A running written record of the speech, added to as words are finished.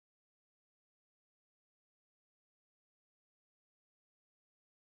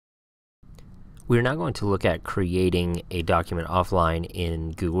We're now going to look at creating a document offline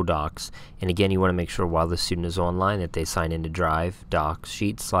in Google Docs. And again, you want to make sure while the student is online that they sign into Drive, Docs,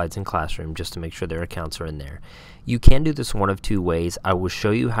 Sheets, Slides, and Classroom just to make sure their accounts are in there. You can do this one of two ways. I will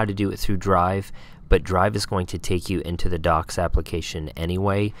show you how to do it through Drive, but Drive is going to take you into the Docs application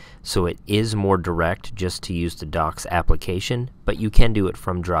anyway, so it is more direct just to use the Docs application, but you can do it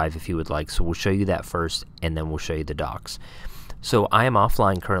from Drive if you would like. So we'll show you that first, and then we'll show you the Docs. So I am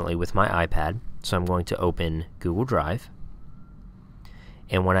offline currently with my iPad, so I'm going to open Google Drive.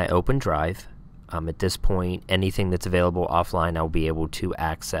 And when I open Drive, at this point, anything that's available offline I'll be able to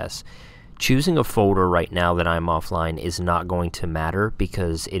access. Choosing a folder right now that I'm offline is not going to matter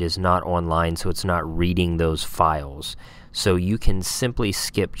because it is not online, so it's not reading those files. So you can simply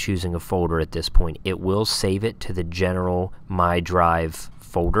skip choosing a folder at this point. It will save it to the general My Drive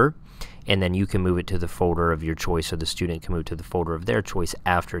folder, and then you can move it to the folder of your choice, or the student can move to the folder of their choice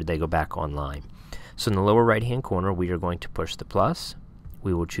after they go back online. So in the lower right hand corner, we are going to push the plus.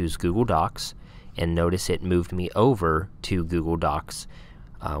 We will choose Google Docs, and notice it moved me over to Google Docs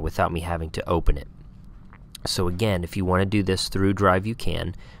without me having to open it. So again, if you want to do this through Drive, you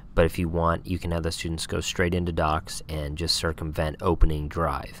can, but if you want, you can have the students go straight into Docs and just circumvent opening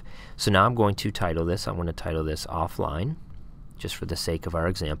Drive. So now I'm going to title this. I'm going to title this Offline, just for the sake of our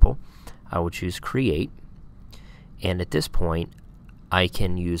example. I will choose Create, and at this point I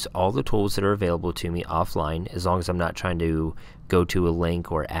can use all the tools that are available to me offline, as long as I'm not trying to go to a link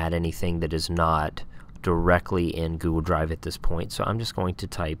or add anything that is not directly in Google Drive at this point. So I'm just going to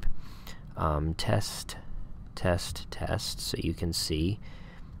type test so you can see,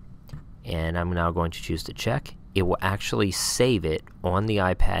 and I'm now going to choose to check. It will actually save it on the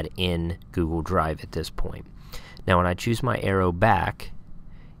iPad in Google Drive at this point. Now when I choose my arrow back,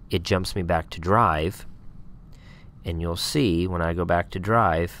 it jumps me back to Drive, and you'll see when I go back to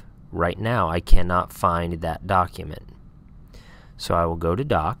Drive, right now I cannot find that document. So I will go to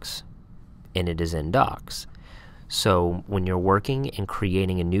Docs, and it is in Docs. So when you're working and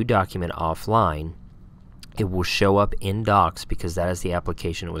creating a new document offline, it will show up in Docs because that is the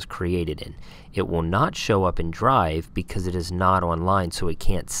application it was created in. It will not show up in Drive because it is not online, so it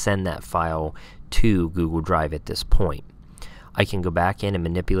can't send that file to Google Drive at this point. I can go back in and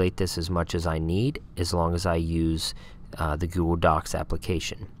manipulate this as much as I need, as long as I use the Google Docs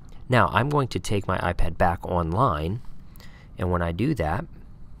application. Now I'm going to take my iPad back online, and when I do that,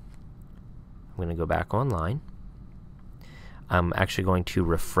 I'm going to go back online. I'm actually going to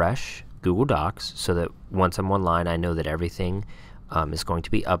refresh Google Docs so that once I'm online I know that everything is going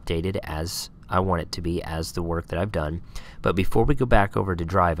to be updated as I want it to be, as the work that I've done. But before we go back over to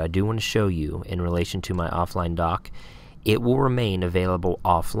Drive, I do want to show you, in relation to my offline doc, it will remain available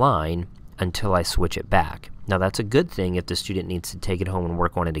offline until I switch it back. Now that's a good thing if the student needs to take it home and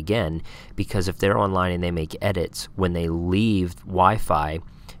work on it again, because if they're online and they make edits, when they leave Wi-Fi,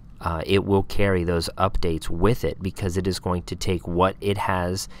 it will carry those updates with it, because it is going to take what it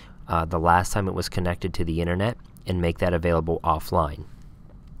has the last time it was connected to the internet and make that available offline.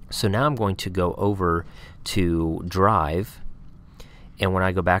 So now I'm going to go over to Drive, and when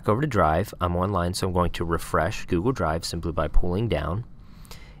I go back over to Drive, I'm online, so I'm going to refresh Google Drive simply by pulling down.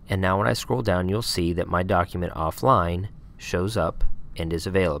 And now when I scroll down, you'll see that my document offline shows up and is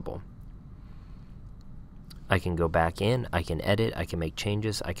available. I can go back in, I can edit, I can make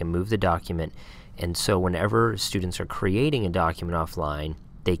changes, I can move the document, and so whenever students are creating a document offline,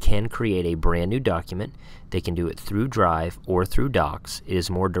 they can create a brand new document. They can do it through Drive or through Docs. It is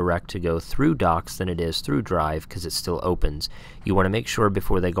more direct to go through Docs than it is through Drive because it still opens. You want to make sure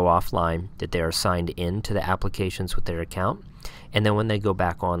before they go offline that they are signed in to the applications with their account, and then when they go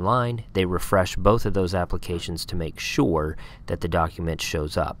back online, they refresh both of those applications to make sure that the document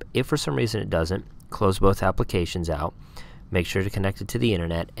shows up. If for some reason it doesn't, close both applications out, make sure to connect it to the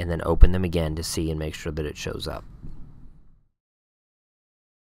internet, and then open them again to see and make sure that it shows up.